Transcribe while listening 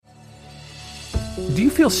Do you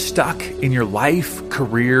feel stuck in your life,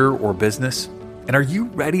 career, or business? And are you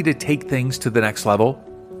ready to take things to the next level?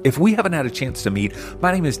 If we haven't had a chance to meet,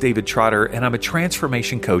 my name is David Trotter, and I'm a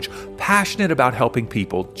transformation coach passionate about helping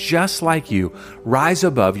people just like you rise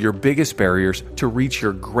above your biggest barriers to reach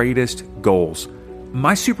your greatest goals.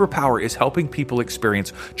 My superpower is helping people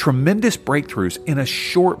experience tremendous breakthroughs in a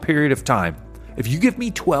short period of time. If you give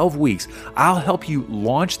me 12 weeks, I'll help you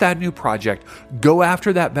launch that new project, go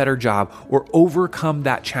after that better job, or overcome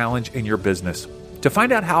that challenge in your business. To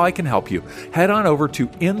find out how I can help you, head on over to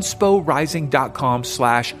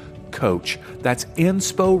insporising.com/coach. That's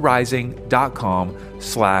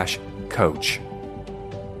insporising.com/coach.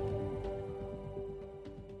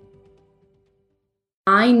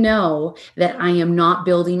 I know that I am not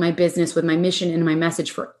building my business with my mission and my message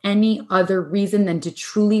for any other reason than to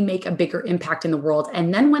truly make a bigger impact in the world.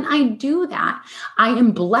 And then when I do that, I am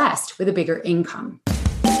blessed with a bigger income.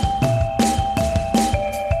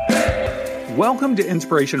 Welcome to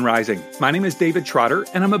Inspiration Rising. My name is David Trotter,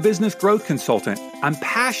 and I'm a business growth consultant. I'm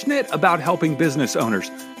passionate about helping business owners,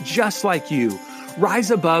 just like you, rise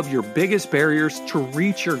above your biggest barriers to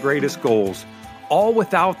reach your greatest goals, all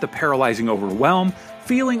without the paralyzing overwhelm,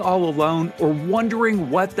 feeling all alone, or wondering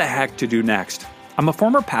what the heck to do next. I'm a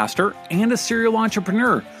former pastor and a serial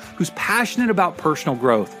entrepreneur who's passionate about personal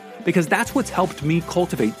growth because that's what's helped me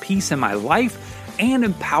cultivate peace in my life and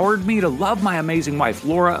empowered me to love my amazing wife,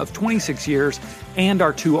 Laura, of 26 years, and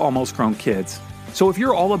our 2 almost grown kids. So if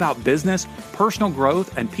you're all about business, personal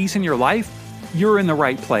growth, and peace in your life, you're in the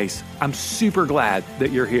right place. I'm super glad that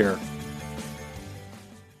you're here.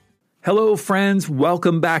 Hello, friends.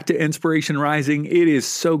 Welcome back to Inspiration Rising. It is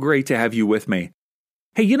so great to have you with me.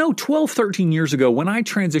 Hey, 12, 13 years ago, when I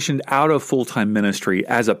transitioned out of full-time ministry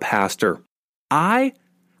as a pastor, I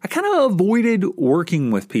kind of avoided working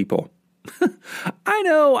with people. I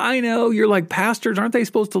know. You're like, pastors, aren't they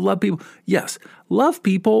supposed to love people? Yes, love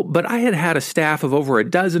people, but I had a staff of over a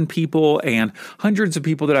dozen people and hundreds of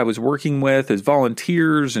people that I was working with as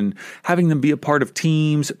volunteers and having them be a part of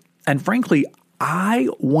teams. And frankly, I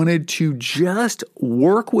wanted to just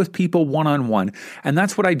work with people one-on-one. And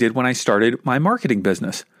that's what I did when I started my marketing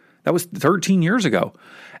business. That was 13 years ago.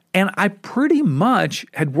 And I pretty much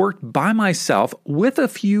had worked by myself with a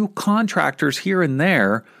few contractors here and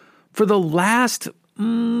there for the last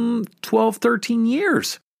 12, 13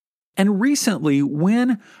 years. And recently,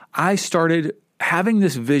 when I started having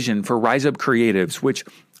this vision for Rise Up Creatives, which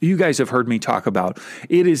you guys have heard me talk about,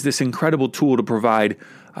 it is this incredible tool to provide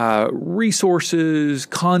resources,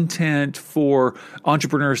 content for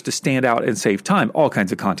entrepreneurs to stand out and save time, all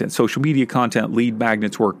kinds of content, social media content, lead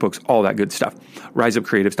magnets, workbooks, all that good stuff.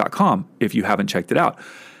 RiseUpCreatives.com if you haven't checked it out.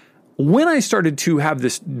 When I started to have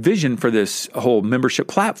this vision for this whole membership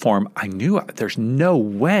platform, I knew there's no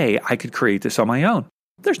way I could create this on my own.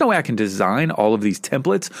 There's no way I can design all of these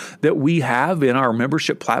templates that we have in our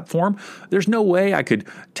membership platform. There's no way I could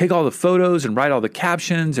take all the photos and write all the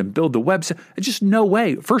captions and build the website. Just no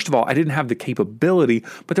way. First of all, I didn't have the capability,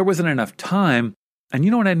 but there wasn't enough time. And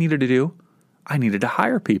you know what I needed to do? I needed to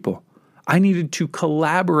hire people. I needed to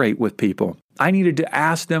collaborate with people. I needed to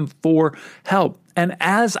ask them for help. And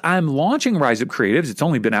as I'm launching Rise Up Creatives, it's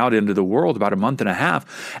only been out into the world about a month and a half.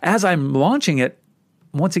 As I'm launching it,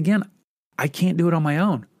 once again, I can't do it on my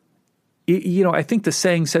own. I think the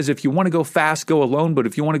saying says, if you want to go fast, go alone. But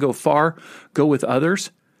if you want to go far, go with others.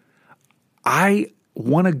 I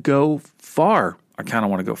want to go far. I kind of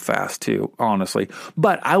want to go fast too, honestly.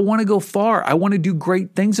 But I want to go far. I want to do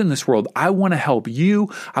great things in this world. I want to help you.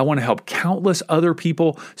 I want to help countless other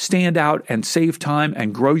people stand out and save time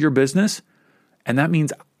and grow your business. And that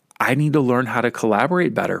means I need to learn how to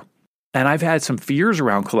collaborate better. And I've had some fears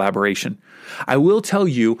around collaboration. I will tell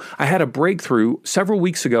you, I had a breakthrough several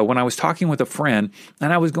weeks ago when I was talking with a friend,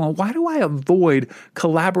 and I was going, why do I avoid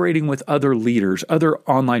collaborating with other leaders, other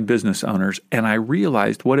online business owners? And I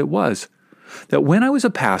realized what it was. That when I was a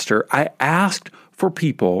pastor, I asked for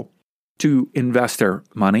people to invest their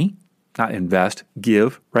money, not invest,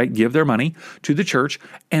 give, right? Give their money to the church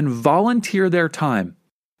and volunteer their time.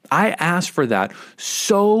 I asked for that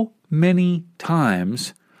so many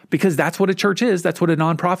times because that's what a church is. That's what a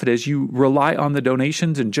nonprofit is. You rely on the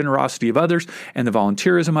donations and generosity of others and the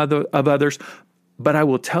volunteerism of others. But I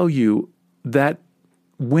will tell you that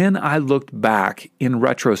when I looked back in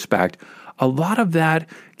retrospect, a lot of that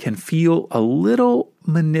can feel a little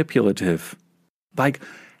manipulative. Like,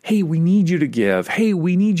 hey, we need you to give. Hey,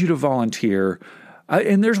 we need you to volunteer.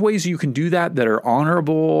 And there's ways you can do that are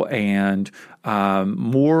honorable and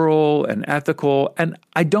moral and ethical. And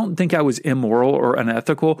I don't think I was immoral or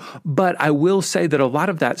unethical, but I will say that a lot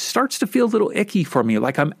of that starts to feel a little icky for me.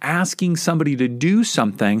 Like I'm asking somebody to do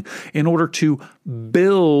something in order to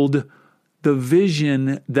build the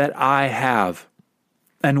vision that I have.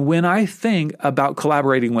 And when I think about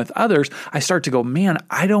collaborating with others, I start to go, man,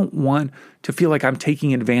 I don't want to feel like I'm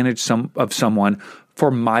taking advantage of someone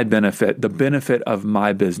for my benefit, the benefit of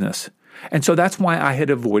my business. And so that's why I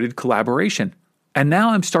had avoided collaboration. And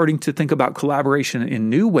now I'm starting to think about collaboration in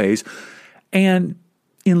new ways. And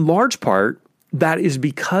in large part, that is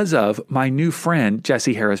because of my new friend,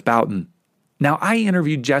 Jessie Harris Bouton. Now, I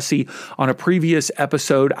interviewed Jessie on a previous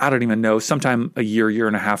episode, I don't even know, sometime a year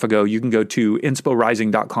and a half ago. You can go to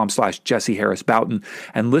insporising.com/Jessie Harris Bouton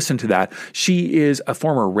and listen to that. She is a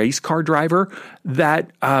former race car driver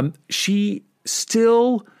that she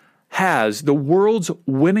still has the world's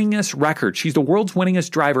winningest record. She's the world's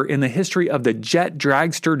winningest driver in the history of the Jet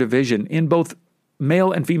Dragster division in both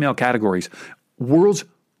male and female categories. World's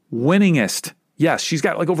winningest. Yes, she's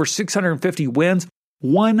got like over 650 wins.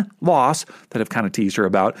 One loss that I've kind of teased her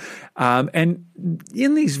about. And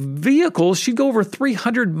in these vehicles, she'd go over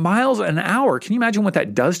 300 miles an hour. Can you imagine what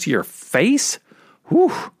that does to your face?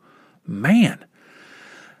 Whew, man.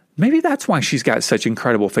 Maybe that's why she's got such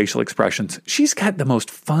incredible facial expressions. She's got the most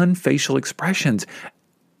fun facial expressions.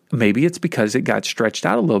 Maybe it's because it got stretched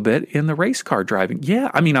out a little bit in the race car driving. Yeah,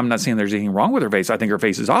 I mean, I'm not saying there's anything wrong with her face. I think her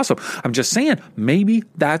face is awesome. I'm just saying maybe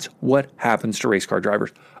that's what happens to race car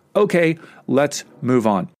drivers. Okay, let's move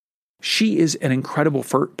on. She is an incredible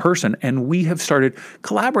person, and we have started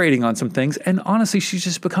collaborating on some things, and honestly, she's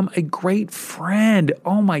just become a great friend.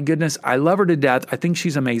 Oh my goodness, I love her to death. I think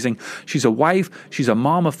she's amazing. She's a wife. She's a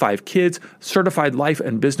mom of 5 kids, certified life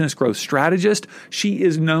and business growth strategist. She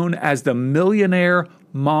is known as the millionaire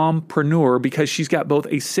mompreneur because she's got both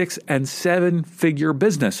a 6- and 7-figure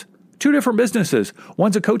business. 2 different businesses.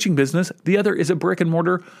 One's a coaching business. The other is a brick and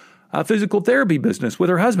mortar physical therapy business with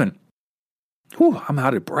her husband. Whew, I'm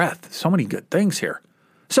out of breath. So many good things here.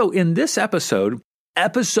 So in this episode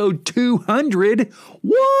 200,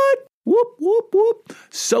 what? Whoop, whoop, whoop.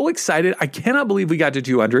 So excited. I cannot believe we got to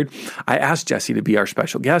 200. I asked Jessie to be our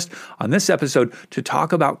special guest on this episode to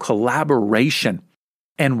talk about collaboration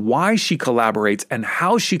and why she collaborates and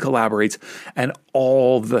how she collaborates and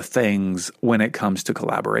all the things when it comes to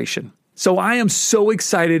collaboration. So I am so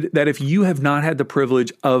excited that if you have not had the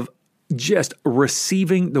privilege of just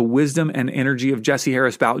receiving the wisdom and energy of Jessie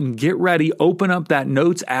Harris Bouton, get ready, open up that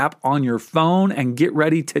notes app on your phone and get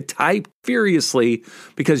ready to type furiously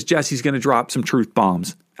because Jessie's going to drop some truth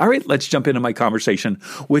bombs. All right, let's jump into my conversation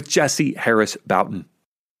with Jessie Harris Bouton.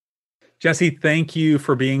 Jessie, thank you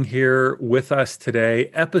for being here with us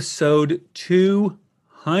today. Episode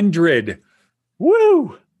 200.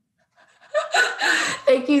 Woo!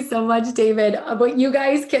 Thank you so much, David. What you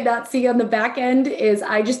guys cannot see on the back end is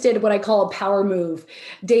I just did what I call a power move.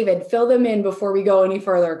 David, fill them in before we go any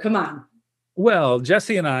further. Come on. Well,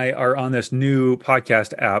 Jessie and I are on this new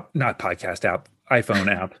iPhone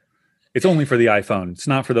app. It's only for the iPhone. It's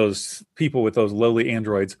not for those people with those lowly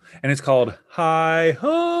Androids. And it's called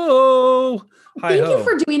Hi-Ho. Thank you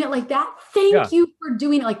for doing it like that. Thank you for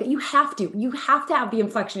doing it like that. You have to have the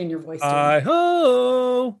inflection in your voice.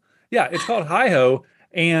 Hi-Ho. Yeah, it's called Hi-Ho.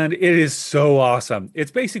 And it is so awesome.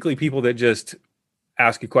 It's basically people that just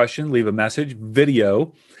ask a question, leave a message,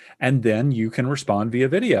 video, and then you can respond via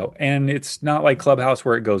video. And it's not like Clubhouse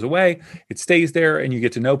where it goes away. It stays there and you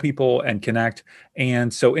get to know people and connect.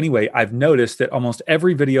 And so anyway, I've noticed that almost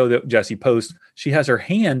every video that Jessie posts, she has her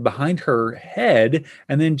hand behind her head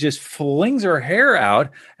and then just flings her hair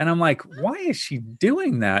out. And I'm like, why is she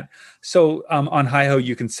doing that? So on Hi-Ho,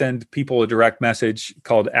 you can send people a direct message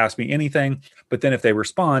called Ask Me Anything. But then if they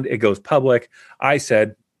respond, it goes public. I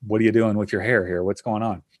said, what are you doing with your hair here? What's going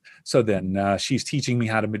on? So then she's teaching me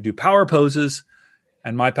how to do power poses.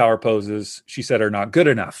 And my power poses, she said, are not good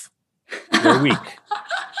enough. They're weak.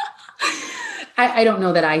 I don't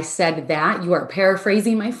know that I said that. You are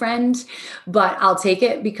paraphrasing, my friend, but I'll take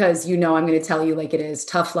it because I'm going to tell you like it is.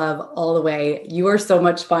 Tough love all the way. You are so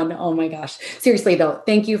much fun. Oh my gosh. Seriously though,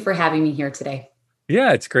 thank you for having me here today.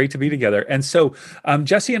 Yeah, it's great to be together. And so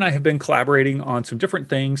Jessie and I have been collaborating on some different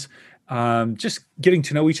things, just getting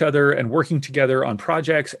to know each other and working together on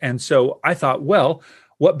projects. And so I thought, well,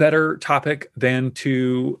 what better topic than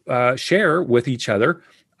to share with each other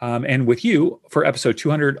and with you for episode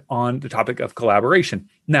 200 on the topic of collaboration.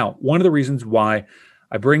 Now, one of the reasons why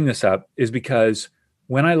I bring this up is because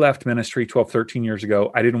when I left ministry 12, 13 years ago,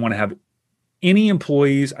 I didn't want to have any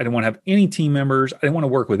employees. I didn't want to have any team members. I didn't want to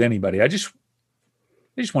work with anybody. I just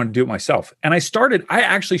I just wanted to do it myself. And I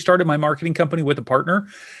actually started my marketing company with a partner,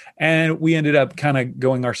 and we ended up kind of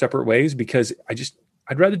going our separate ways because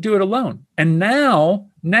I'd rather do it alone. And now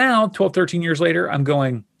 12, 13 years later, I'm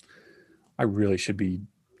going, I really should be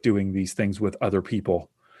doing these things with other people.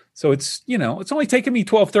 So it's only taken me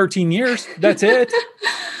 12, 13 years. That's it.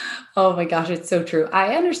 Oh my gosh, it's so true.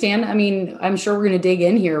 I understand. I mean, I'm sure we're going to dig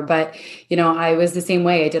in here, but I was the same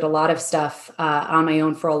way. I did a lot of stuff on my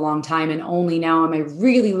own for a long time, and only now am I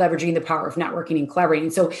really leveraging the power of networking and collaborating.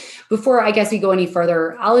 So before I guess we go any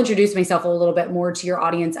further, I'll introduce myself a little bit more to your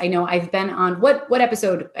audience. I know I've been on what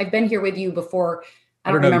episode? I've been here with you before.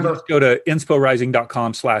 I don't remember. You just go to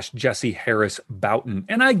insporising.com/Jesse Harris Boughton.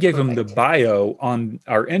 And I gave him the bio on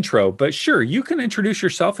our intro, but sure, you can introduce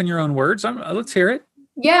yourself in your own words. Let's hear it.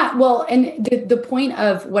 Yeah, well, and the point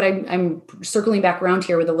of what I'm circling back around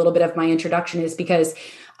here with a little bit of my introduction is because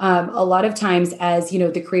a lot of times as,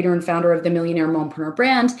 the creator and founder of the Millionaire Mompreneur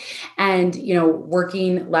brand and,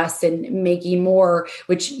 working less and making more,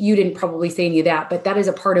 which you didn't probably say any of that, but that is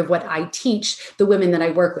a part of what I teach the women that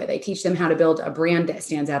I work with. I teach them how to build a brand that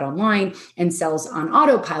stands out online and sells on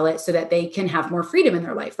autopilot so that they can have more freedom in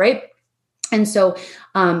their life, right? And so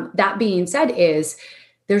that being said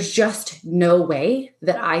there's just no way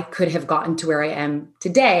that I could have gotten to where I am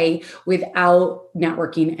today without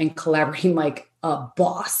networking and collaborating like a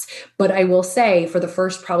boss. But I will say for the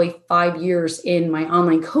first probably 5 years in my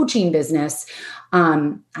online coaching business,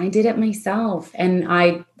 I did it myself, and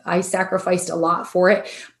I sacrificed a lot for it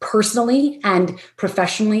personally and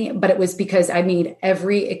professionally, but it was because I made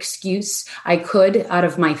every excuse I could out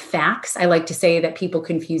of my facts. I like to say that people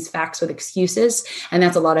confuse facts with excuses, and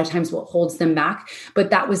that's a lot of times what holds them back. But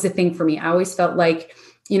that was the thing for me. I always felt like,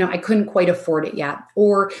 I couldn't quite afford it yet,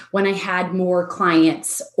 or when I had more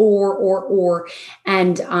clients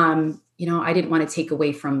and, I didn't want to take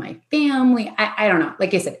away from my family. I don't know.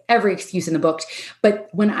 Like I said, every excuse in the book. But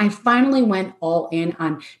when I finally went all in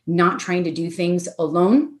on not trying to do things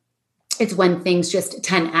alone, it's when things just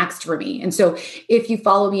 10x for me. And so if you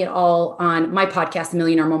follow me at all on my podcast, The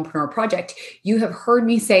Millionaire Mompreneur Project, you have heard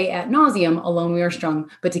me say ad nauseum, alone we are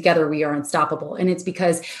strong, but together we are unstoppable. And it's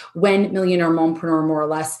because when Millionaire Mompreneur more or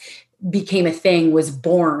less became a thing, was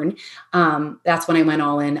born, that's when I went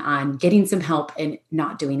all in on getting some help and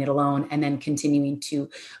not doing it alone, and then continuing to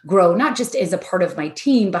grow, not just as a part of my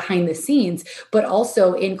team behind the scenes, but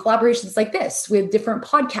also in collaborations like this with different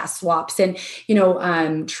podcast swaps and,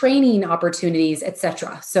 training opportunities,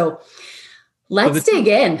 etc. So let's dig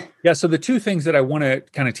in. Yeah. So the two things that I want to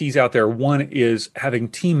kind of tease out there, one is having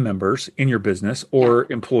team members in your business or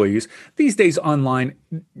employees. These days online,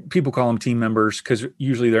 people call them team members because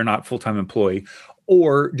usually they're not full-time employee,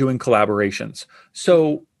 or doing collaborations.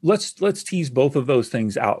 So let's tease both of those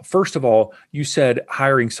things out. First of all, you said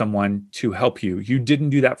hiring someone to help you. You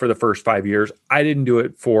didn't do that for the first 5 years. I didn't do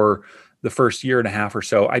it for the first year and a half or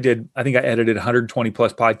so. I think I edited 120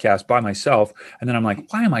 plus podcasts by myself. And then I'm like,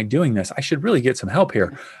 why am I doing this? I should really get some help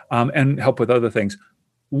here and help with other things.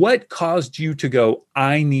 What caused you to go,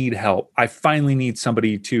 I need help? I finally need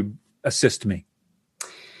somebody to assist me.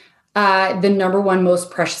 The number one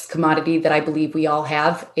most precious commodity that I believe we all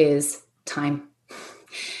have is time.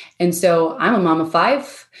 And so I'm a mom of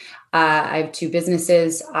 5. I have 2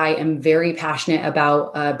 businesses. I am very passionate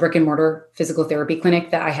about a brick and mortar physical therapy clinic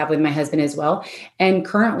that I have with my husband as well. And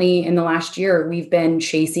currently in the last year, we've been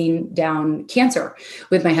chasing down cancer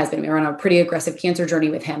with my husband. We were on a pretty aggressive cancer journey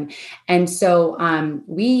with him. And so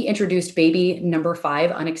we introduced baby number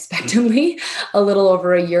 5 unexpectedly a little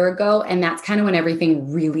over a year ago. And that's kind of when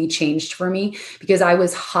everything really changed for me, because I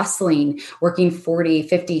was hustling, working 40,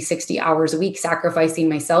 50, 60 hours a week, sacrificing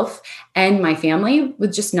myself and my family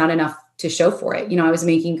with just not enough to show for it. I was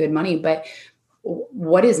making good money, but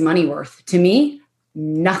what is money worth? To me,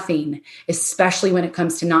 nothing, especially when it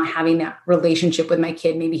comes to not having that relationship with my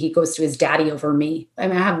kid. Maybe he goes to his daddy over me. I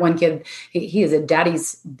mean, I have one kid, he is a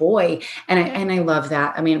daddy's boy. And I love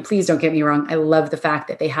that. I mean, please don't get me wrong. I love the fact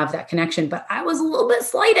that they have that connection, but I was a little bit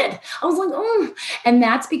slighted. I was like, oh, and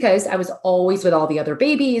that's because I was always with all the other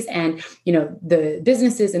babies and, the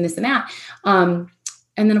businesses and this and that.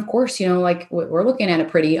 And then, of course, we're looking at a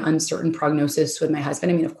pretty uncertain prognosis with my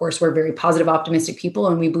husband. I mean, of course, we're very positive, optimistic people,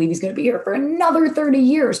 and we believe he's going to be here for another 30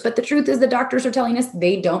 years. But the truth is the doctors are telling us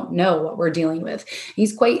they don't know what we're dealing with.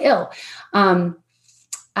 He's quite ill. I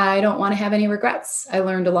don't want to have any regrets. I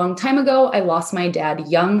learned a long time ago. I lost my dad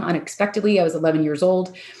young, unexpectedly. I was 11 years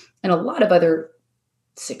old, and a lot of other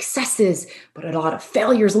successes, but a lot of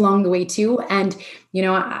failures along the way too. And,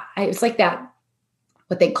 I was like that,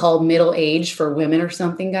 what they call middle age for women or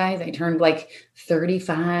something, guys. I turned like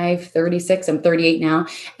 35, 36. I'm 38 now.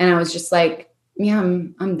 And I was just like, Yeah,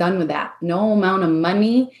 I'm done with that. No amount of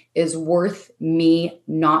money is worth me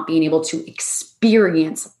not being able to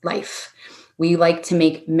experience life. We like to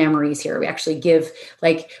make memories here. We actually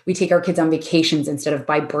we take our kids on vacations instead of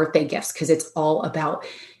buy birthday gifts because it's all about,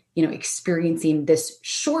 experiencing this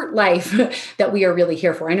short life that we are really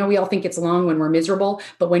here for. I know we all think it's long when we're miserable,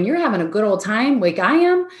 but when you're having a good old time, like I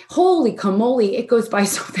am, holy camole, it goes by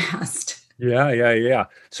so fast. Yeah, yeah, yeah.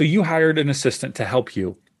 So you hired an assistant to help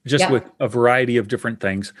you just with Yep. a variety of different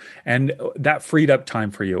things. And that freed up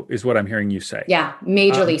time for you, is what I'm hearing you say. Yeah,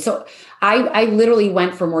 majorly. Um, So I literally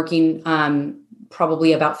went from working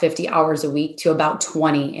probably about 50 hours a week to about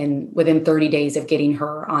 20 in within 30 days of getting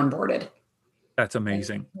her onboarded. that's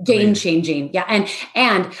amazing. Game Amazing. changing. Yeah.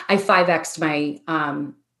 And I 5X'd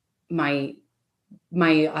my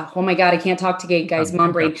oh my God, I can't talk to gay guys, mom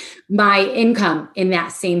Income. brain, my income in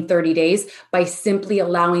that same 30 days by simply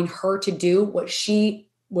allowing her to do what she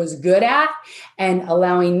was good at and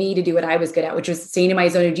allowing me to do what I was good at, which was staying in my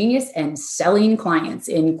zone of genius and selling clients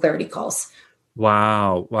in clarity calls.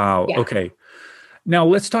 Wow. Wow. Yeah. Okay. Now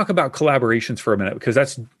let's talk about collaborations for a minute because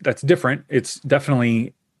that's different. It's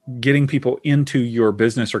definitely getting people into your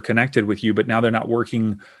business or connected with you, but now they're not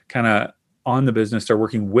working kind of on the business, they're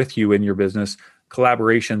working with you in your business.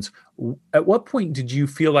 Collaborations. At what point did you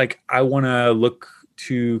feel like I want to look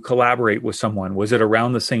to collaborate with someone? Was it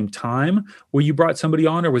around the same time where you brought somebody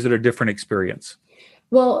on, or was it a different experience?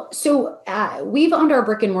 Well, so we've owned our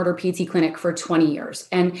brick and mortar PT clinic for 20 years.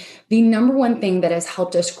 And the number one thing that has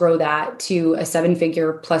helped us grow that to a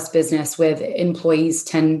 7-figure plus business with employees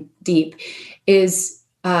 10 deep is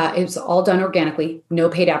it was all done organically, no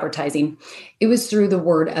paid advertising. It was through the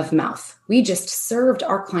word of mouth. We just served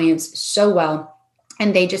our clients so well.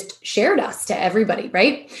 And they just shared us to everybody,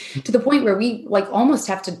 right? To the point where we like almost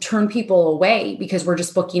have to turn people away because we're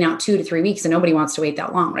just booking out 2 to 3 weeks and nobody wants to wait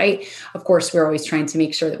that long, right? Of course, we're always trying to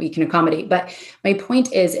make sure that we can accommodate. But my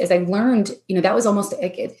point is I learned, that was almost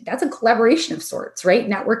like that's a collaboration of sorts, right?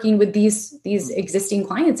 Networking with these existing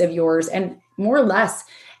clients of yours and more or less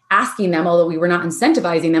asking them, although we were not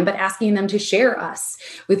incentivizing them, but asking them to share us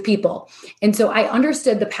with people. And so I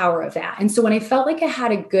understood the power of that. And so when I felt like I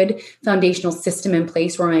had a good foundational system in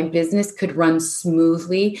place where my business could run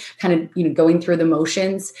smoothly, kind of, going through the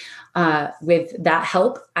motions, with that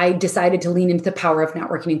help, I decided to lean into the power of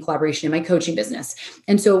networking and collaboration in my coaching business.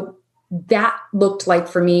 And so that looked like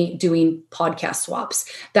for me doing podcast swaps.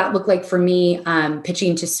 That looked like for me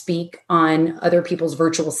pitching to speak on other people's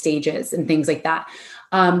virtual stages and things like that.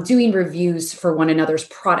 Doing reviews for one another's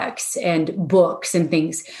products and books and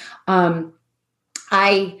things.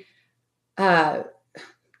 I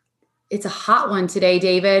It's a hot one today,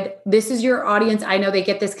 David. This is your audience. I know they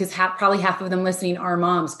get this because probably half of them listening are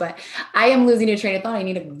moms, but I am losing a train of thought. I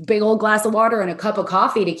need a big old glass of water and a cup of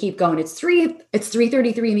coffee to keep going. It's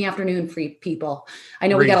 3:33 in the afternoon for people. I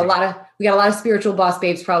know Crazy. we got a lot of spiritual boss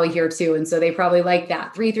babes probably here too. And so they probably like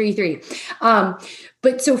that 3:33.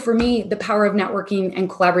 But so for me, the power of networking and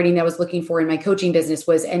collaborating that I was looking for in my coaching business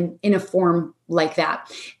was in a form like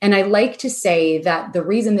that. And I like to say that the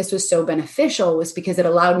reason this was so beneficial was because it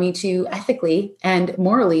allowed me to ethically and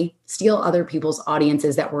morally steal other people's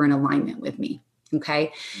audiences that were in alignment with me.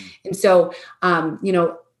 Okay. And so,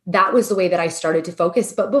 that was the way that I started to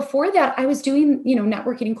focus. But before that, I was doing,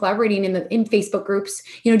 networking and collaborating in Facebook groups,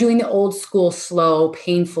 doing the old school, slow,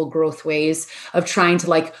 painful growth ways of trying to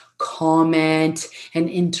like comment and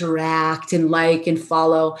interact and like and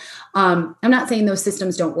follow. I'm not saying those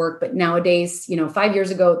systems don't work, but nowadays, 5 years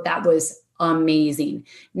ago, that was amazing.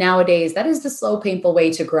 Nowadays, that is the slow, painful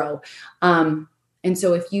way to grow. And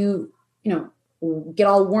so if you get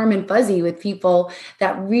all warm and fuzzy with people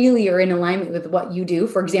that really are in alignment with what you do.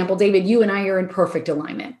 For example, David, you and I are in perfect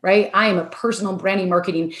alignment, right? I am a personal branding,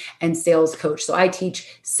 marketing, and sales coach. So I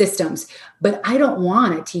teach systems, but I don't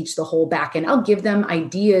want to teach the whole back end. I'll give them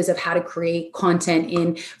ideas of how to create content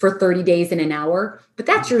in for 30 days in an hour, but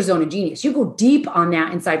that's your zone of genius. You go deep on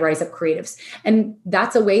that inside Rise Up Creatives. And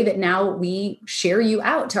that's a way that now we share you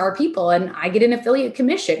out to our people and I get an affiliate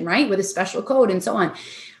commission, right? With a special code and so on.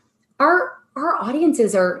 Our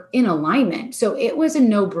audiences are in alignment. So it was a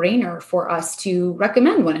no-brainer for us to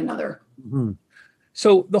recommend one another. Mhm.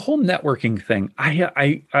 So the whole networking thing,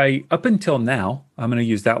 I up until now, I'm going to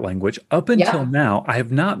use that language. Up until Yeah. now, I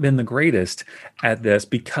have not been the greatest at this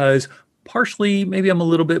because partially, maybe I'm a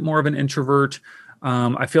little bit more of an introvert.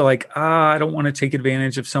 I feel like I don't want to take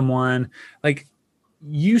advantage of someone. Like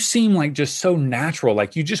you seem like just so natural.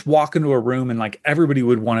 Like you just walk into a room and like everybody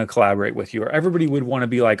would want to collaborate with you, or everybody would want to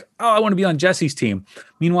be like, oh, I want to be on Jesse's team.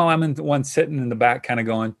 Meanwhile, I'm the one sitting in the back, kind of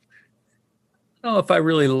going, don't know if I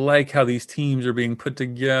really like how these teams are being put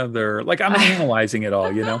together. Like I'm analyzing it all,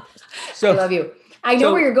 I So, love you. I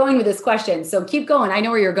know where so, you're going with this question. So keep going. I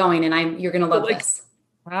know where you're going and you're going to but love like, this.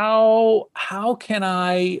 how can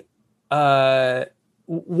I,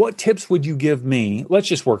 what tips would you give me? Let's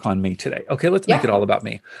just work on me today. Okay. Let's make it Yeah. all about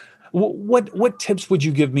me. What tips would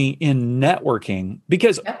you give me in networking?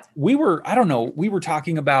 Because Yep. I don't know, we were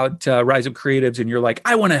talking about Rise Up Creatives, and you're like,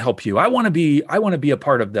 I want to help you. I want to be a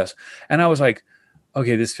part of this. And I was like,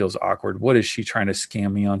 okay, this feels awkward. What is she trying to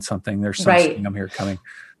scam me on something? There's some Right. scam here coming.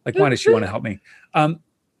 Like, why does she want to help me?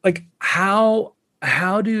 Like how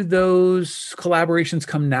do those collaborations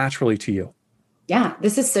come naturally to you? Yeah,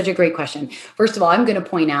 this is such a great question. First of all, I'm going to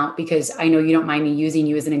point out, because I know you don't mind me using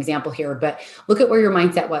you as an example here, but look at where your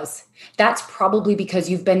mindset was. That's probably because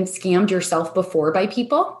you've been scammed yourself before by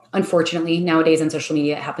people. Unfortunately, nowadays on social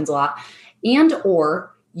media, it happens a lot. And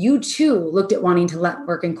or you too looked at wanting to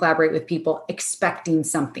network and collaborate with people expecting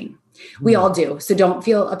something. We all do. So don't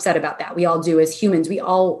feel upset about that. We all do as humans. We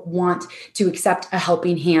all want to accept a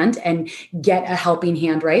helping hand and get a helping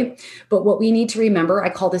hand, right? But what we need to remember, I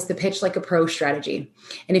call this the pitch like a pro strategy.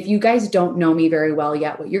 And if you guys don't know me very well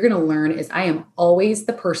yet, what you're going to learn is I am always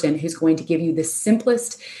the person who's going to give you the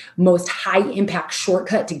simplest, most high impact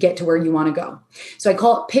shortcut to get to where you want to go. So I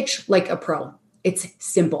call it pitch like a pro. It's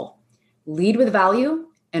simple. Lead with value,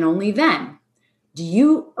 and only then do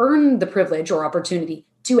you earn the privilege or opportunity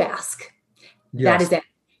to ask. Yes. That is it.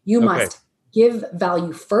 You Okay. must give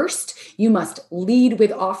value first. You must lead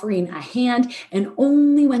with offering a hand. And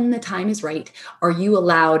only when the time is right are you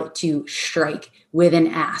allowed to strike with an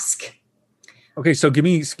ask. Okay, so give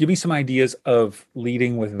me some ideas of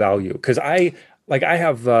leading with value, because I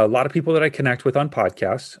have a lot of people that I connect with on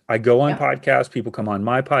podcasts. I go on Yep. podcasts, people come on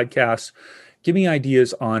my podcasts. Give me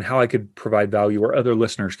ideas on how I could provide value or other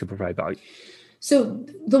listeners could provide value. So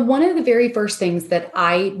one of the very first things that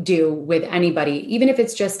I do with anybody, even if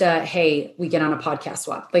it's just hey, we get on a podcast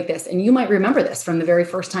swap like this, and you might remember this from the very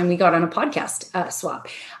first time we got on a podcast swap.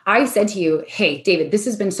 I said to you, hey, David, this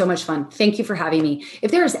has been so much fun. Thank you for having me. If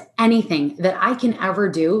there's anything that I can ever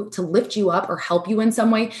do to lift you up or help you in some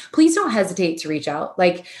way, please don't hesitate to reach out.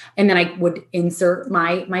 And then I would insert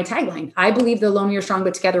my tagline. I believe that alone we are strong,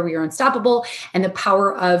 but together we are unstoppable. And the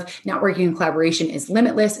power of networking and collaboration is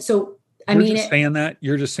limitless. So You're just saying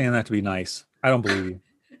that to be nice. I don't believe you.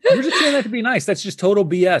 You're just saying that to be nice. That's just total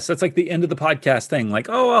BS. That's like the end of the podcast thing. Like,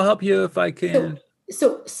 oh, I'll help you if I can.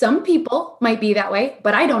 So some people might be that way,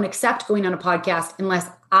 but I don't accept going on a podcast unless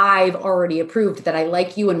I've already approved that I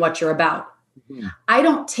like you and what you're about. Mm-hmm. I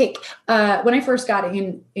don't take, when I first got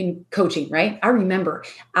in coaching, right? I remember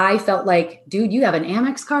I felt like, dude, you have an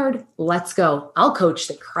Amex card. Let's go. I'll coach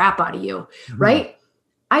the crap out of you. Mm-hmm. Right?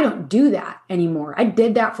 I don't do that anymore. I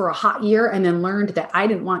did that for a hot year and then learned that I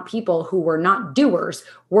didn't want people who were not doers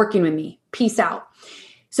working with me. Peace out.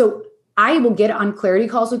 So I will get on clarity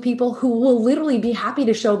calls with people who will literally be happy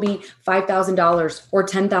to show me $5,000 or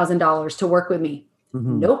 $10,000 to work with me.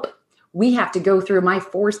 Mm-hmm. Nope. We have to go through my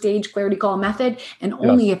 4-stage clarity call method. And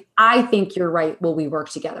only if I think you're right will we work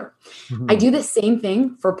together. Mm-hmm. I do the same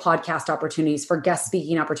thing for podcast opportunities, for guest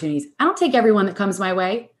speaking opportunities. I don't take everyone that comes my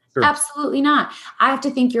way. Sure. Absolutely not. I have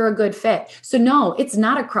to think you're a good fit. So no, it's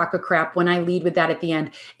not a crock of crap when I lead with that at the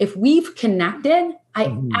end. If we've connected,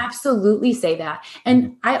 I absolutely say that.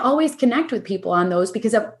 And I always connect with people on those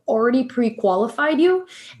because I've already pre-qualified you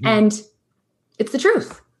and it's the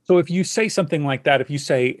truth. So if you say something like that, if you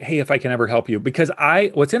say, hey, if I can ever help you, because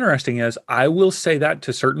what's interesting is I will say that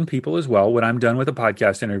to certain people as well when I'm done with a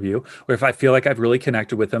podcast interview, or if I feel like I've really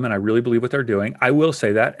connected with them and I really believe what they're doing, I will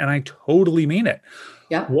say that. And I totally mean it.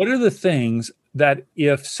 Yeah. What are the things that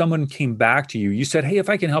if someone came back to you, you said, hey, if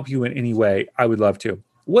I can help you in any way, I would love to.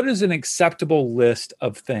 What is an acceptable list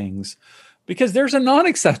of things? Because there's a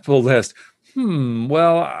non-acceptable list.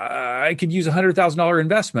 Well, I could use $100,000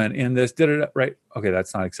 investment in this. Right. Okay.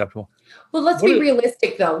 That's not acceptable. Well, let's be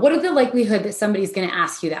realistic though. What are the likelihood that somebody's going to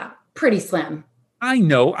ask you that? Pretty slim. I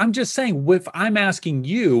know. I'm just saying, if I'm asking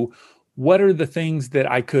you, what are the things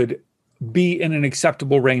that I could be in an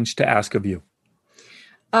acceptable range to ask of you?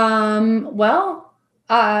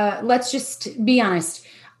 Let's just be honest.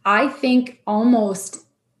 I think almost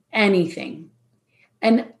anything.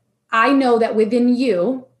 And I know that within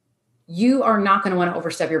you are not going to want to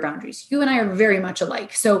overstep your boundaries. You and I are very much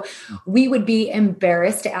alike. So we would be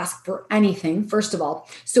embarrassed to ask for anything, first of all.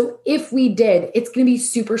 So if we did, it's going to be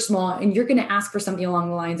super small and you're going to ask for something along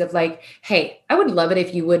the lines of like, hey, I would love it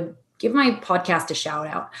if you would give my podcast a shout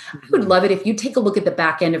out. I would love it if you take a look at the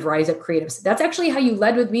back end of Rise Up Creatives. That's actually how you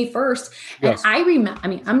led with me first. And yes. I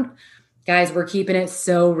remember, guys, we're keeping it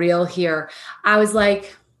so real here. I was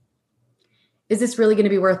like, is this really going to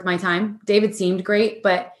be worth my time? David seemed great,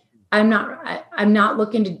 but I'm not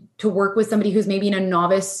looking to work with somebody who's maybe in a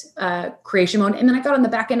novice creation mode. And then I got on the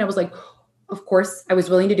back end. I was like, of course I was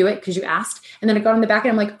willing to do it because you asked. And then I got on the back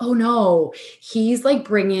end. I'm like, oh no, he's like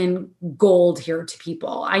bringing gold here to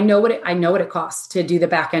people. I know what it costs to do the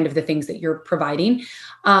back end of the things that you're providing.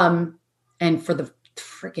 And for the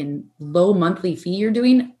freaking low monthly fee you're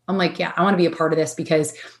doing, I'm like, yeah, I want to be a part of this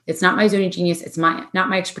because it's not my zone of genius. It's not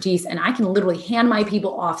my expertise. And I can literally hand my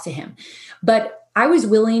people off to him. But I was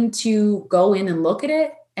willing to go in and look at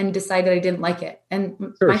it and decide that I didn't like it.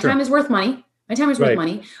 And my time is worth money. My time is worth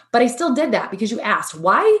money, but I still did that because you asked.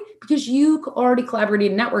 Why? Because you already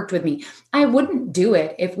collaborated and networked with me. I wouldn't do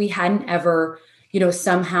it if we hadn't ever,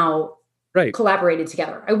 somehow collaborated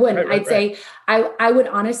together. I wouldn't. I'd say I would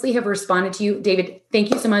honestly have responded to you, David.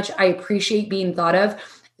 Thank you so much. I appreciate being thought of.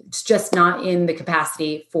 It's just not in the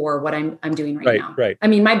capacity for what I'm doing right now. Right. I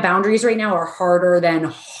mean, my boundaries right now are harder than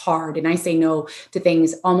hard. And I say no to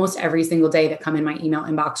things almost every single day that come in my email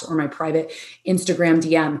inbox or my private Instagram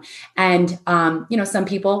DM. And, some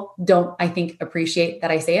people don't, I think, appreciate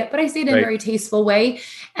that I say it, but I say it in a very tasteful way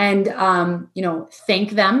and,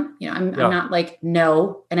 thank them. I'm not like,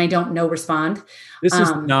 no, and I don't respond. This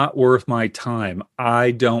is not worth my time.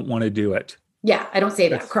 I don't want to do it. Yeah, I don't say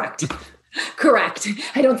that. Correct. Correct.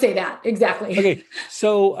 I don't say that. Exactly. Okay.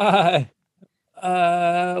 So,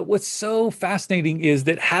 what's so fascinating is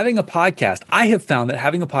that having a podcast, I have found that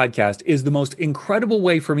having a podcast is the most incredible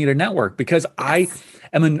way for me to network because I'm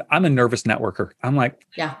a nervous networker. I'm like,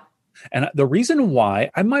 and the reason why,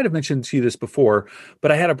 I might have mentioned to you this before,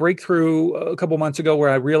 but I had a breakthrough a couple months ago where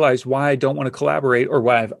I realized why I don't want to collaborate or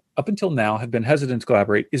why I've up until now have been hesitant to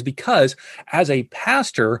collaborate is because as a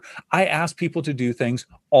pastor, I ask people to do things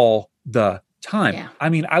all the time. Yeah. I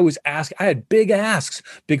mean, I had big asks,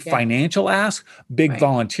 big financial asks, big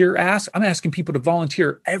volunteer asks. I'm asking people to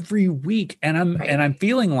volunteer every week. And I'm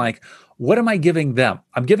feeling like, what am I giving them?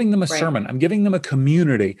 I'm giving them a sermon. I'm giving them a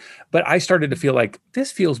community. But I started to feel like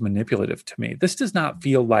this feels manipulative to me. This does not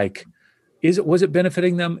feel like, was it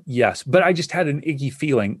benefiting them? Yes. But I just had an icky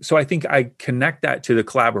feeling. So I think I connect that to the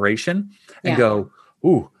collaboration and go,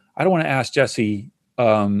 ooh, I don't want to ask Jesse. I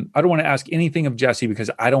don't want to ask anything of Jessie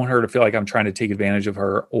because I don't want her to feel like I'm trying to take advantage of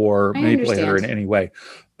her or manipulate her in any way.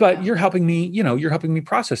 But you're helping me, you're helping me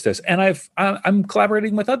process this. And I'm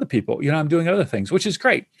collaborating with other people, I'm doing other things, which is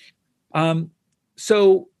great.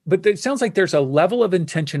 But it sounds like there's a level of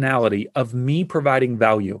intentionality of me providing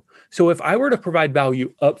value. So if I were to provide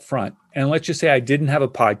value up front, and let's just say I didn't have a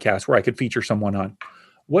podcast where I could feature someone on,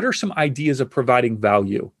 what are some ideas of providing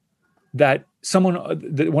value that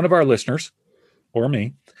one of our listeners or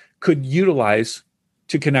me could utilize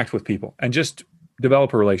to connect with people and just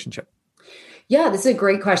develop a relationship? Yeah, this is a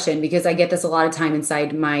great question because I get this a lot of time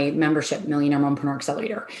inside my membership, Millionaire Mompreneur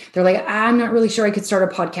Accelerator. They're like, I'm not really sure I could start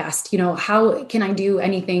a podcast. How can I do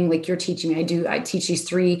anything like you're teaching me? I teach these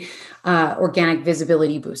 3 organic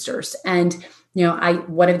visibility boosters. And,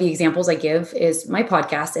 one of the examples I give is my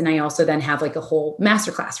podcast. And I also then have like a whole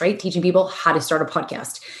masterclass, right? Teaching people how to start a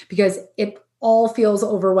podcast because it all feels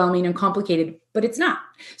overwhelming and complicated, but it's not.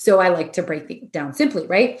 So I like to break it down simply,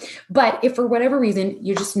 right? But if for whatever reason,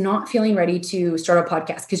 you're just not feeling ready to start a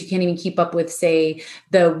podcast because you can't even keep up with, say,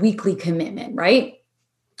 the weekly commitment, right?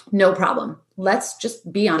 No problem. Let's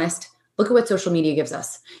just be honest. Look at what social media gives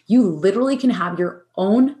us. You literally can have your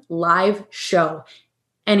own live show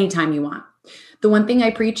anytime you want. The one thing I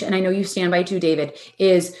preach, and I know you stand by too, David,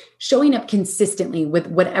 is showing up consistently with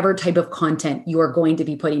whatever type of content you are going to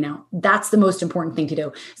be putting out. That's the most important thing to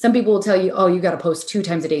do. Some people will tell you, oh, you got to post 2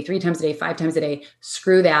 times a day, 3 times a day, 5 times a day.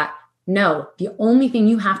 Screw that. No, the only thing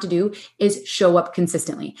you have to do is show up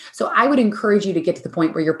consistently. So I would encourage you to get to the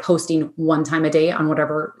point where you're posting 1 time a day on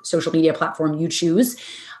whatever social media platform you choose.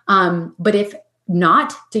 But if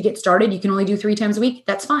not, to get started, you can only do 3 times a week.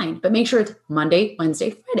 That's fine. But make sure it's Monday, Wednesday,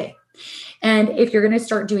 Friday. And if you're going to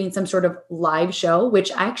start doing some sort of live show,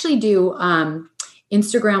 which I actually do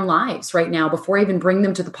Instagram lives right now before I even bring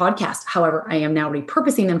them to the podcast. However, I am now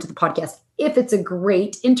repurposing them to the podcast if it's a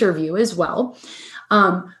great interview as well.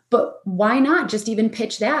 But why not just even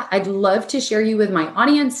pitch that? I'd love to share you with my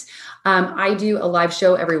audience. I do a live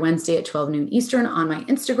show every Wednesday at 12 noon Eastern on my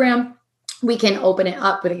Instagram. We can open it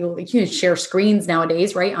up, but you can share screens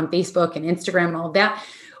nowadays, right? On Facebook and Instagram and all of that.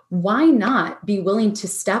 Why not be willing to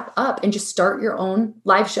step up and just start your own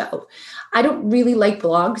live show? I don't really like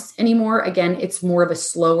blogs anymore. Again, it's more of a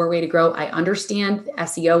slower way to grow. I understand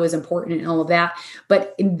SEO is important and all of that,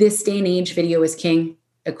 but in this day and age, video is king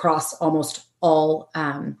across almost all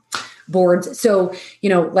boards. So,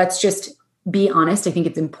 let's just be honest. I think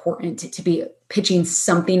it's important to be pitching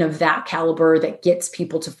something of that caliber that gets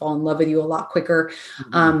people to fall in love with you a lot quicker.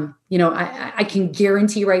 I can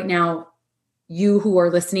guarantee right now, you who are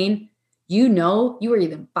listening, you are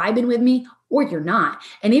either vibing with me or you're not.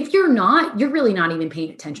 And if you're not, you're really not even paying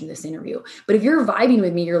attention to this interview. But if you're vibing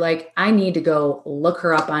with me, you're like, I need to go look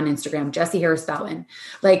her up on Instagram, Jessie Harris Fountain.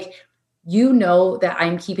 Like, you know that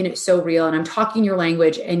I'm keeping it so real and I'm talking your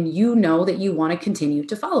language, and you know that you want to continue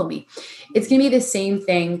to follow me. It's going to be the same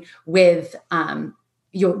thing with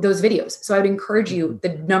those videos. So I would encourage you, the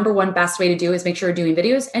number one best way to do is make sure you're doing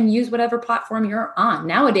videos and use whatever platform you're on.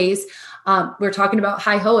 Nowadays, we're talking about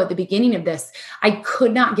Hi-Ho at the beginning of this. I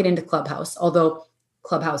could not get into Clubhouse, although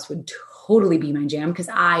Clubhouse would totally be my jam because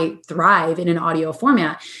I thrive in an audio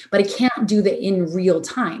format, but I can't do that in real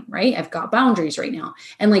time, right? I've got boundaries right now.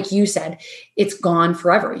 And like you said, it's gone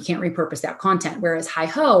forever. You can't repurpose that content. Whereas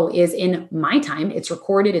Hi-Ho is in my time. It's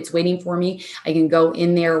recorded. It's waiting for me. I can go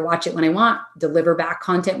in there, watch it when I want, deliver back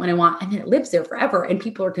content when I want, and then it lives there forever. And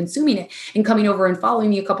people are consuming it and coming over and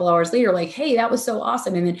following me a couple hours later, like, hey, that was so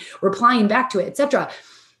awesome. And then replying back to it, etc.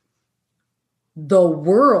 The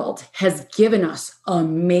world has given us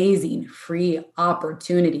amazing free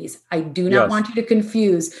opportunities. I do not want you to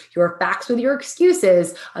confuse your facts with your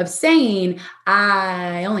excuses of saying,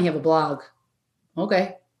 I only have a blog.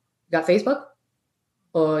 Okay. You got Facebook?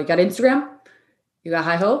 Oh, you got Instagram? You got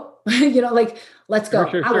Hi-Ho? Let's go.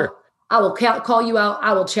 Sure. I will call you out.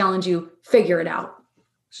 I will challenge you. Figure it out.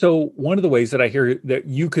 So one of the ways that I hear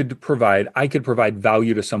that I could provide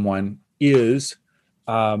value to someone is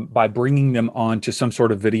by bringing them on to some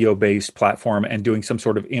sort of video-based platform and doing some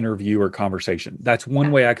sort of interview or conversation. That's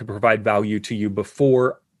one way I could provide value to you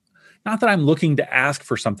before, not that I'm looking to ask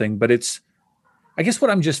for something, but I guess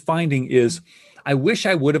what I'm just finding is I wish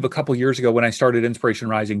I would have a couple years ago when I started Inspiration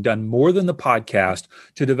Rising done more than the podcast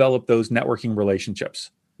to develop those networking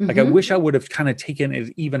relationships. Like I wish I would have kind of taken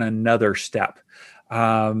it even another step.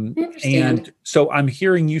 And so I'm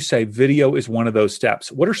hearing you say video is one of those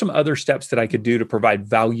steps. What are some other steps that I could do to provide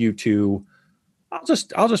value to?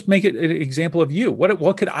 I'll just make it an example of you.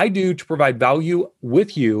 What could I do to provide value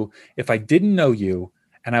with you if I didn't know you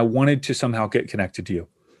and I wanted to somehow get connected to you?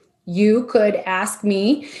 You could ask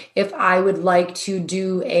me if I would like to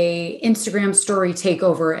do a Instagram story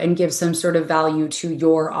takeover and give some sort of value to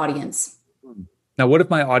your audience. Now, what if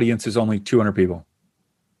my audience is only 200 people?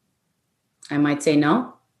 I might say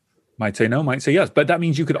no. Might say no, might say yes. But that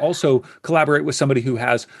means you could also collaborate with somebody who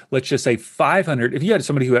has, let's just say 500. If you had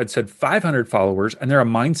somebody who had said 500 followers and they're a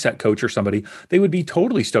mindset coach or somebody, they would be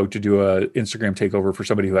totally stoked to do a Instagram takeover for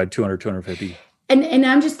somebody who had 200, 250. And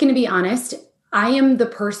I'm just going to be honest. I am the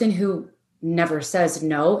person who never says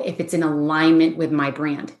no if it's in alignment with my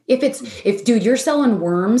brand. If dude, you're selling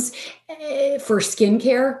worms for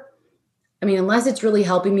skincare, I mean, unless it's really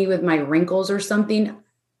helping me with my wrinkles or something,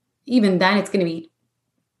 even then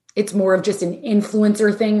it's more of just an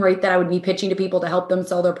influencer thing, right? That I would be pitching to people to help them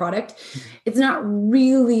sell their product. It's not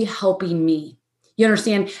really helping me. You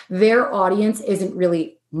understand? Their audience isn't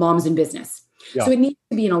really moms in business. Yeah. So it needs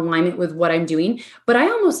to be in alignment with what I'm doing. But I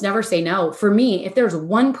almost never say no. For me, if there's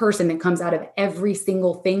one person that comes out of every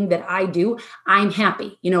single thing that I do, I'm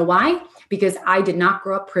happy. You know why? Because I did not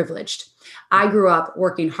grow up privileged. I grew up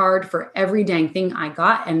working hard for every dang thing I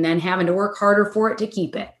got and then having to work harder for it to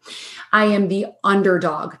keep it. I am the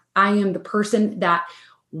underdog. I am the person that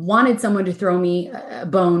wanted someone to throw me a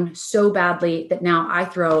bone so badly that now I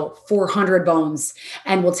throw 400 bones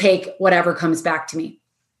and will take whatever comes back to me.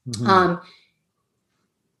 Mm-hmm.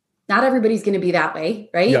 Not everybody's going to be that way,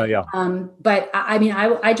 right? Yeah. But I mean,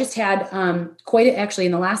 I just had I've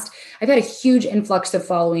had a huge influx of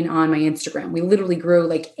following on my Instagram. We literally grew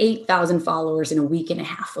like 8,000 followers in a week and a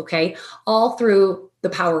half. Okay. All through the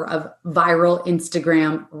power of viral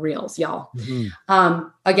Instagram reels, y'all. Mm-hmm.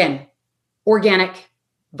 Again, organic,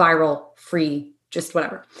 viral, free, just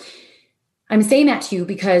whatever. I'm saying that to you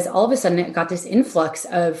because all of a sudden I got this influx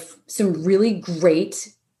of some really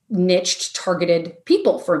great niched, targeted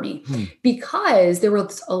people for me because there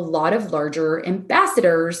was a lot of larger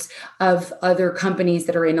ambassadors of other companies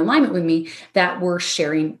that are in alignment with me that were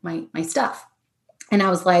sharing my stuff. And I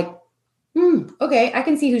was like, okay, I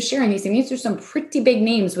can see who's sharing these things. These are some pretty big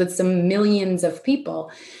names with some millions of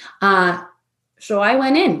people. So I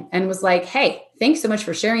went in and was like, hey, thanks so much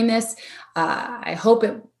for sharing this. I hope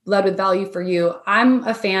it led with value for you. I'm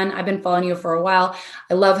a fan. I've been following you for a while.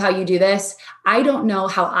 I love how you do this. I don't know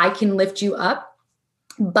how I can lift you up,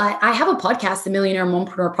 but I have a podcast, The Millionaire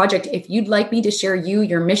Mompreneur Project. If you'd like me to share you,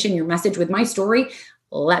 your mission, your message with my story,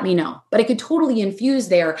 let me know. But I could totally infuse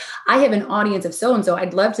there. I have an audience of so-and-so.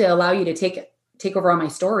 I'd love to allow you to take take over on my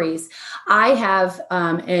stories. I have,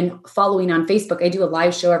 and following on Facebook, I do a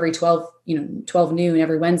live show every 12 noon,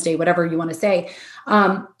 every Wednesday, whatever you want to say.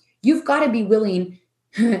 You've got to be willing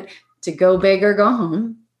to go big or go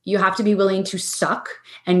home. You have to be willing to suck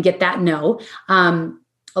and get that no.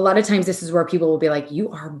 A lot of times this is where people will be like,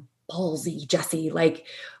 you are ballsy, Jessie. Like,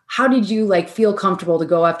 how did you feel comfortable to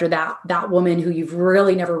go after that woman who you've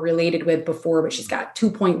really never related with before, but she's got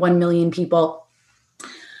 2.1 million people?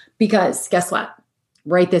 Because guess what?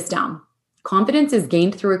 Write this down. Confidence is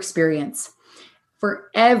gained through experience. For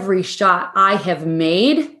every shot I have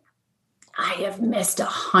made, I have missed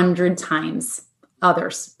 100 times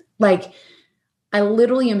others. Like, I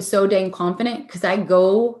literally am so dang confident because I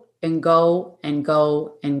go and go and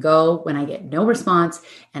go and go when I get no response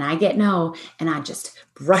and I get no, and I just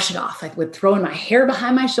brush it off. Like with throwing my hair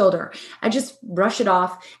behind my shoulder, I just brush it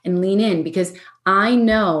off and lean in because I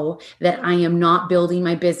know that I am not building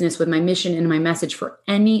my business with my mission and my message for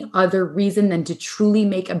any other reason than to truly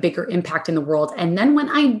make a bigger impact in the world. And then when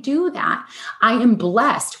I do that, I am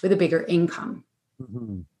blessed with a bigger income.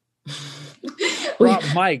 Mm-hmm. Well,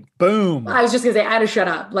 Mike, boom. I was just gonna say, I had to shut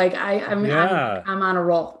up. Like I'm on a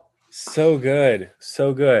roll. So good.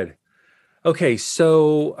 So good. Okay.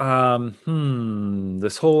 So,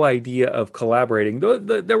 this whole idea of collaborating,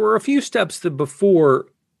 there were a few steps before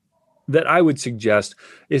that I would suggest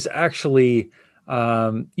is actually,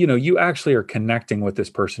 you actually are connecting with this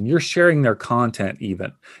person. You're sharing their content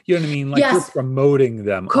even, you know what I mean? Like yes. You're promoting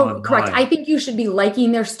them. Correct. I think you should be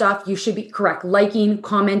liking their stuff. You should be liking,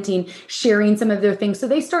 commenting, sharing some of their things. So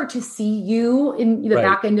they start to see you in the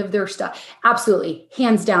back end of their stuff. Absolutely.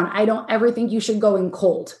 Hands down. I don't ever think you should go in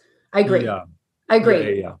cold. I agree. Yeah. I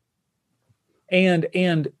agree. Yeah.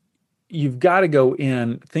 And you've got to go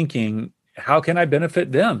in thinking, how can I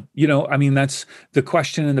benefit them? That's the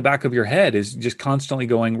question in the back of your head is just constantly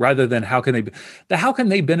going, rather than how can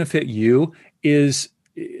they benefit you is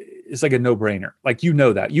like a no-brainer. Like,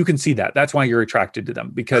 that you can see that. That's why you're attracted to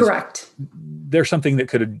them, because correct. There's something that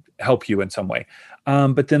could help you in some way.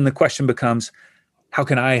 But then the question becomes, how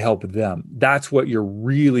can I help them? That's what you're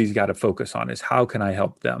really got to focus on, is how can I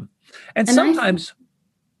help them? And sometimes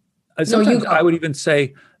I would even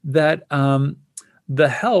say that the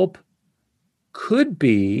help could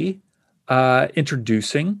be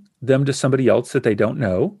introducing them to somebody else that they don't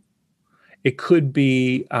know. It could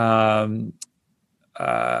be some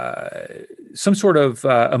sort of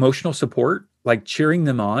emotional support, like cheering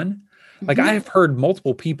them on. Like, I have heard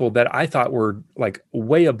multiple people that I thought were like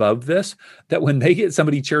way above this, that when they get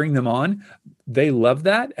somebody cheering them on, they love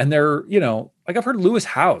that. And they're, like I've heard Lewis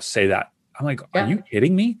Howes say that. I'm like, are you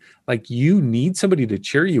kidding me? Like, you need somebody to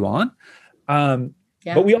cheer you on.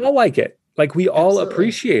 But we all like it. Like, we all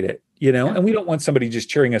appreciate it, and we don't want somebody just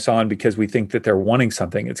cheering us on because we think that they're wanting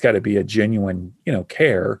something. It's got to be a genuine,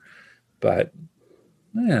 care. But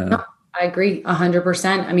yeah. No, I agree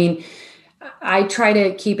 100%. I mean, I try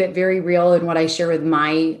to keep it very real in what I share with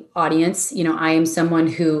my audience. I am someone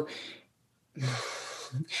who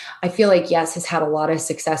I feel like, yes, has had a lot of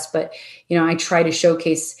success, but, I try to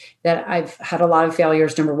showcase that I've had a lot of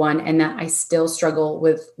failures, number one, and that I still struggle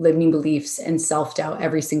with limiting beliefs and self-doubt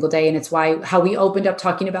every single day. And it's how we opened up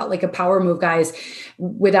talking about like a power move, guys,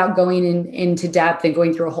 without going into depth and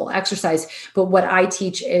going through a whole exercise. But what I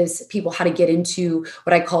teach is people how to get into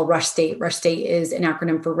what I call rush state. Rush state is an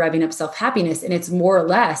acronym for revving up self-happiness. And it's more or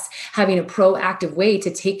less having a proactive way to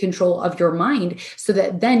take control of your mind so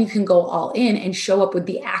that then you can go all in and show up with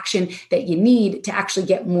the action that you need to actually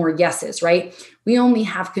get more yeses, right? We only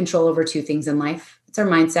have control over two things in life. It's our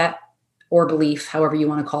mindset or belief, however you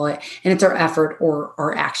want to call it. And it's our effort or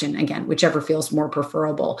our action, again, whichever feels more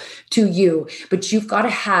preferable to you. But you've got to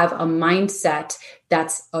have a mindset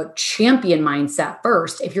that's a champion mindset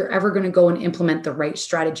first if you're ever going to go and implement the right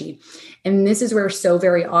strategy. And this is where so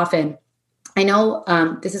very often, I know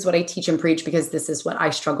this is what I teach and preach because this is what I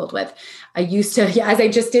struggled with. I used to, as I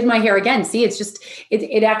just did my hair again, see, it's just,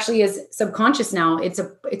 it actually is subconscious now. It's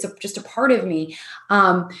just a part of me.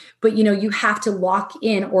 But you have to lock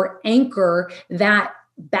in or anchor that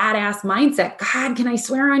badass mindset. God, can I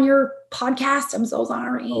swear on your podcast? I'm so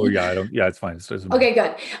sorry. Oh yeah. It's fine. Okay,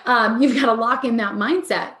 good. You've got to lock in that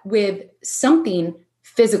mindset with something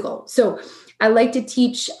physical. So I like to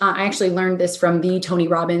teach, I actually learned this from the Tony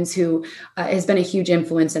Robbins, who has been a huge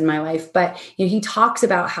influence in my life. But he talks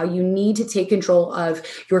about how you need to take control of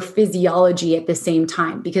your physiology at the same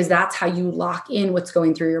time, because that's how you lock in what's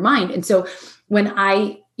going through your mind. And so when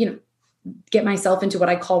I, get myself into what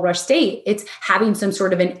I call rush state, it's having some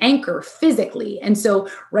sort of an anchor physically. And so,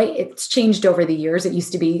 right, it's changed over the years. It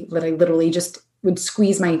used to be that I literally just would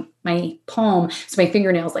squeeze my palm, so my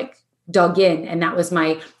fingernails like dug in, and that was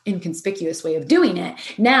my inconspicuous way of doing it.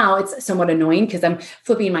 Now it's somewhat annoying because I'm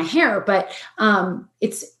flipping my hair, but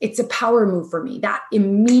it's a power move for me. That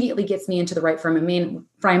immediately gets me into the right frame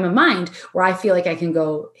of mind where I feel like I can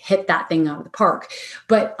go hit that thing out of the park.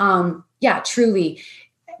 But truly,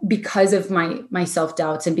 because of my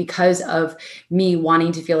self-doubts and because of me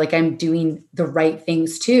wanting to feel like I'm doing the right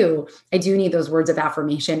things too, I do need those words of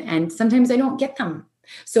affirmation. And sometimes I don't get them.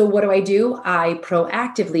 So what do? I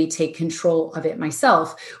proactively take control of it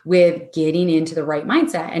myself with getting into the right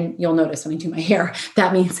mindset. And you'll notice when I do my hair,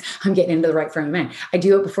 that means I'm getting into the right frame of mind. I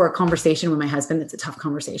do it before a conversation with my husband. That's a tough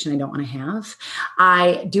conversation I don't want to have.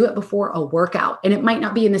 I do it before a workout, and it might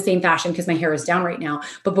not be in the same fashion because my hair is down right now,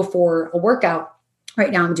 but before a workout,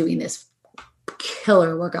 right now I'm doing this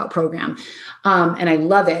killer workout program. And I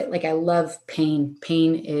love it. Like I love pain.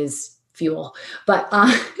 Pain is fuel, but,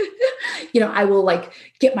 I will like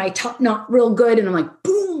get my top knot real good. And I'm like,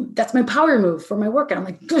 boom, that's my power move for my workout. I'm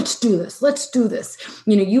like, let's do this. Let's do this.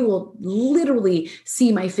 You will literally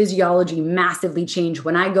see my physiology massively change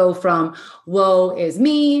when I go from woe is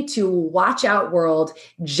me to watch out world.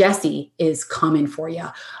 Jesse is coming for you,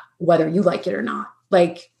 whether you like it or not.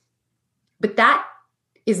 But that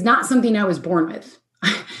is not something I was born with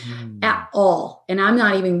at all. And I'm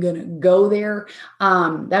not even going to go there.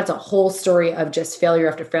 That's a whole story of just failure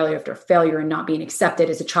after failure after failure and not being accepted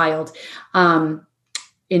as a child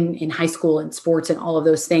in high school and sports and all of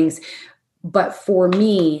those things. But for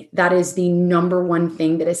me, that is the number one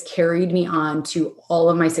thing that has carried me on to all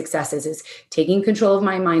of my successes is taking control of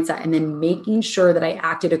my mindset and then making sure that I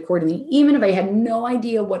acted accordingly, even if I had no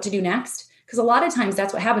idea what to do next. Because a lot of times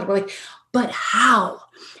that's what happens. We're like, but how?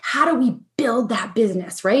 How do we build that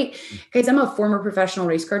business, right? Guys, I'm a former professional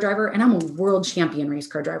race car driver and I'm a world champion race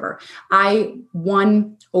car driver. I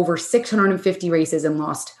won over 650 races and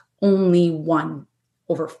lost only one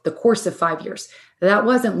over the course of 5 years. That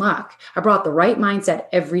wasn't luck. I brought the right mindset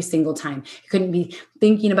every single time. I couldn't be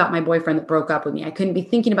thinking about my boyfriend that broke up with me. I couldn't be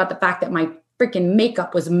thinking about the fact that my freaking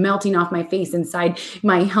makeup was melting off my face inside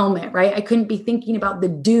my helmet, right? I couldn't be thinking about the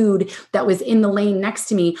dude that was in the lane next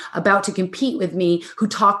to me about to compete with me who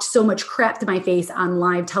talked so much crap to my face on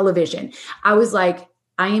live television. I was like,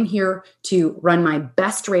 I am here to run my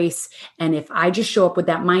best race. And if I just show up with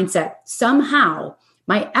that mindset, somehow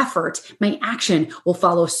my effort, my action will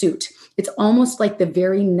follow suit. It's almost like the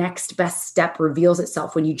very next best step reveals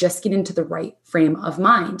itself when you just get into the right frame of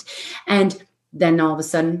mind. And then all of a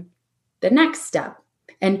sudden, the next step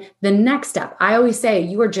and the next step. I always say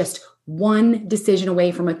you are just one decision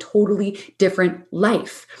away from a totally different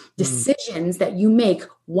life. Decisions that you make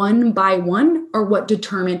one by one are what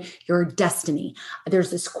determine your destiny.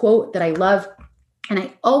 There's this quote that I love, and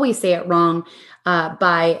I always say it wrong,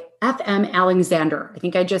 by F.M. Alexander. I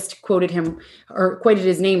think I just quoted him or quoted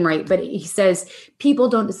his name right, but he says, people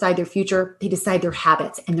don't decide their future, they decide their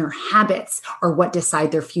habits, and their habits are what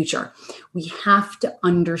decide their future. We have to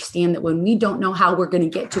understand that when we don't know how we're going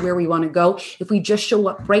to get to where we want to go, if we just show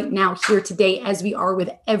up right now, here today, as we are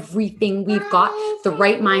with everything we've got, the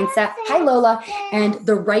right mindset, hi Lola, and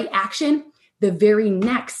the right action, the very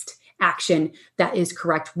next action that is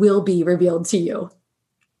correct will be revealed to you.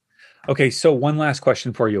 Okay, so one last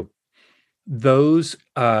question for you. Those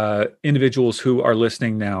individuals who are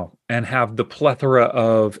listening now and have the plethora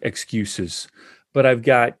of excuses, but I've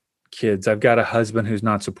got kids, I've got a husband who's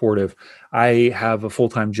not supportive, I have a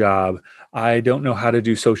full-time job, I don't know how to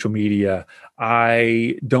do social media,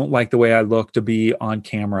 I don't like the way I look to be on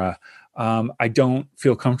camera, I don't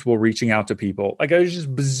feel comfortable reaching out to people. Like there's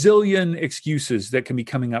just bazillion excuses that can be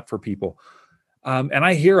coming up for people. And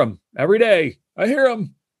I hear them every day. I hear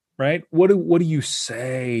them. Right? What do you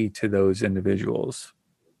say to those individuals?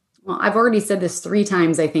 Well, I've already said this 3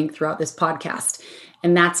 times, I think, throughout this podcast,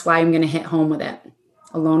 and that's why I'm going to hit home with it.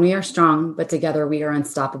 Alone we are strong, but together we are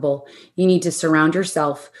unstoppable. You need to surround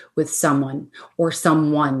yourself with someone or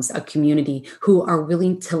someone's, a community who are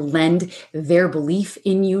willing to lend their belief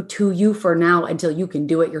in you to you for now until you can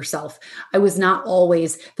do it yourself. I was not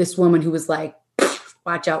always this woman who was like,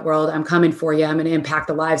 watch out world, I'm coming for you. I'm going to impact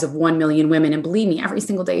the lives of 1 million women. And believe me, every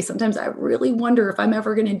single day, sometimes I really wonder if I'm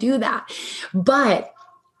ever going to do that. But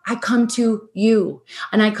I come to you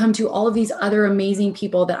and I come to all of these other amazing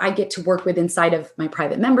people that I get to work with inside of my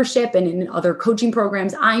private membership and in other coaching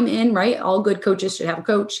programs I'm in, right? All good coaches should have a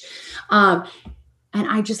coach. And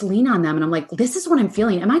I just lean on them and I'm like, this is what I'm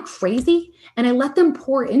feeling. Am I crazy? And I let them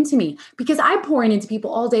pour into me because I'm pouring into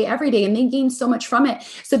people all day, every day, and they gain so much from it.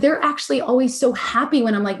 So they're actually always so happy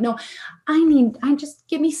when I'm like, no, I just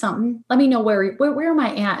give me something. Let me know where am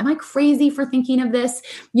I at? Am I crazy for thinking of this?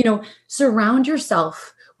 Surround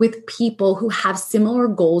yourself with people who have similar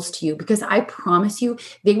goals to you, because I promise you,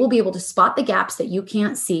 they will be able to spot the gaps that you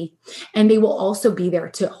can't see. And they will also be there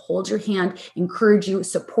to hold your hand, encourage you,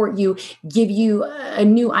 support you, give you a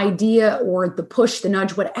new idea or the push, the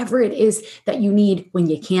nudge, whatever it is that you need when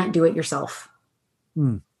you can't do it yourself.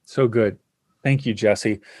 So good. Thank you,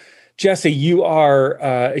 Jessie. Jessie, you are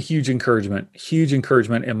a huge encouragement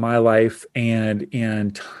in my life and in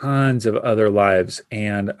tons of other lives.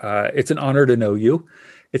 And it's an honor to know you.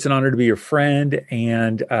 It's an honor to be your friend,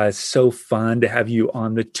 and so fun to have you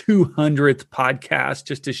on the 200th podcast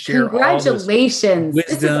just to share Congratulations. all this wisdom,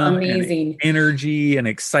 this is amazing. And energy and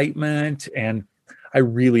excitement. And I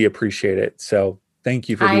really appreciate it. So thank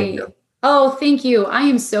you for being here. Oh, thank you. I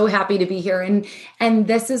am so happy to be here. And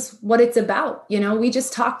this is what it's about. We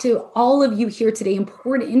just talked to all of you here today and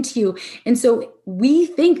poured into you. And so we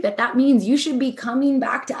think that means you should be coming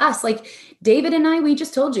back to us. Like David and I, we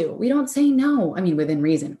just told you, we don't say no. I mean, within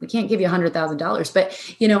reason. We can't give you $100,000,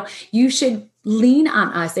 but you should lean on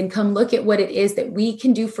us and come look at what it is that we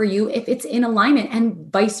can do for you if it's in alignment,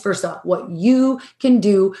 and vice versa, what you can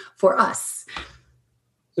do for us.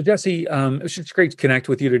 So Jessie, it was just great to connect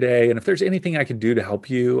with you today. And if there's anything I can do to help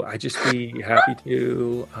you, I'd just be happy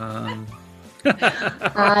to.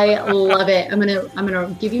 I love it. I'm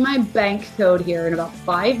gonna give you my bank code here in about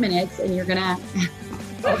 5 minutes, and you're gonna.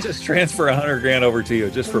 I'll just transfer $100,000 over to you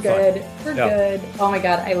just for fun. We're good. Oh my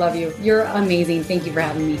God, I love you. You're amazing. Thank you for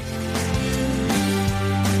having me.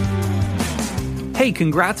 Hey,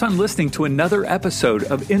 congrats on listening to another episode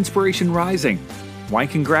of Inspiration Rising. Why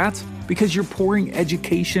congrats? Because you're pouring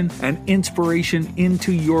education and inspiration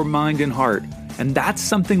into your mind and heart. And that's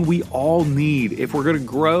something we all need if we're going to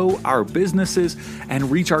grow our businesses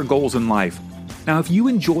and reach our goals in life. Now, if you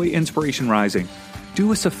enjoy Inspiration Rising,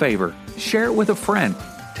 do us a favor, share it with a friend.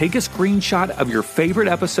 Take a screenshot of your favorite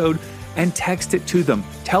episode and text it to them.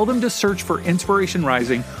 Tell them to search for Inspiration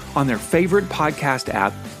Rising on their favorite podcast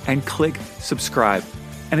app and click subscribe.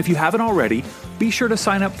 And if you haven't already, be sure to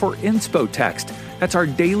sign up for Inspo Text. That's our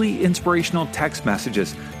daily inspirational text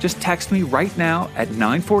messages. Just text me right now at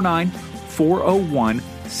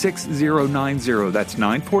 949-401-6090. That's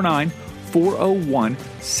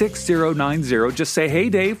 949-401-6090. Just say, hey,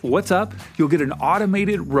 Dave, what's up? You'll get an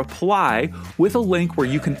automated reply with a link where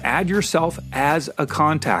you can add yourself as a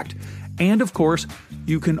contact. And of course,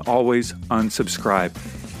 you can always unsubscribe.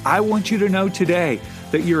 I want you to know today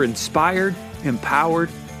that you're inspired,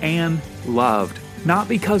 empowered, and loved. Not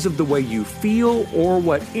because of the way you feel or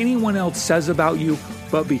what anyone else says about you,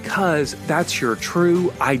 but because that's your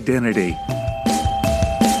true identity.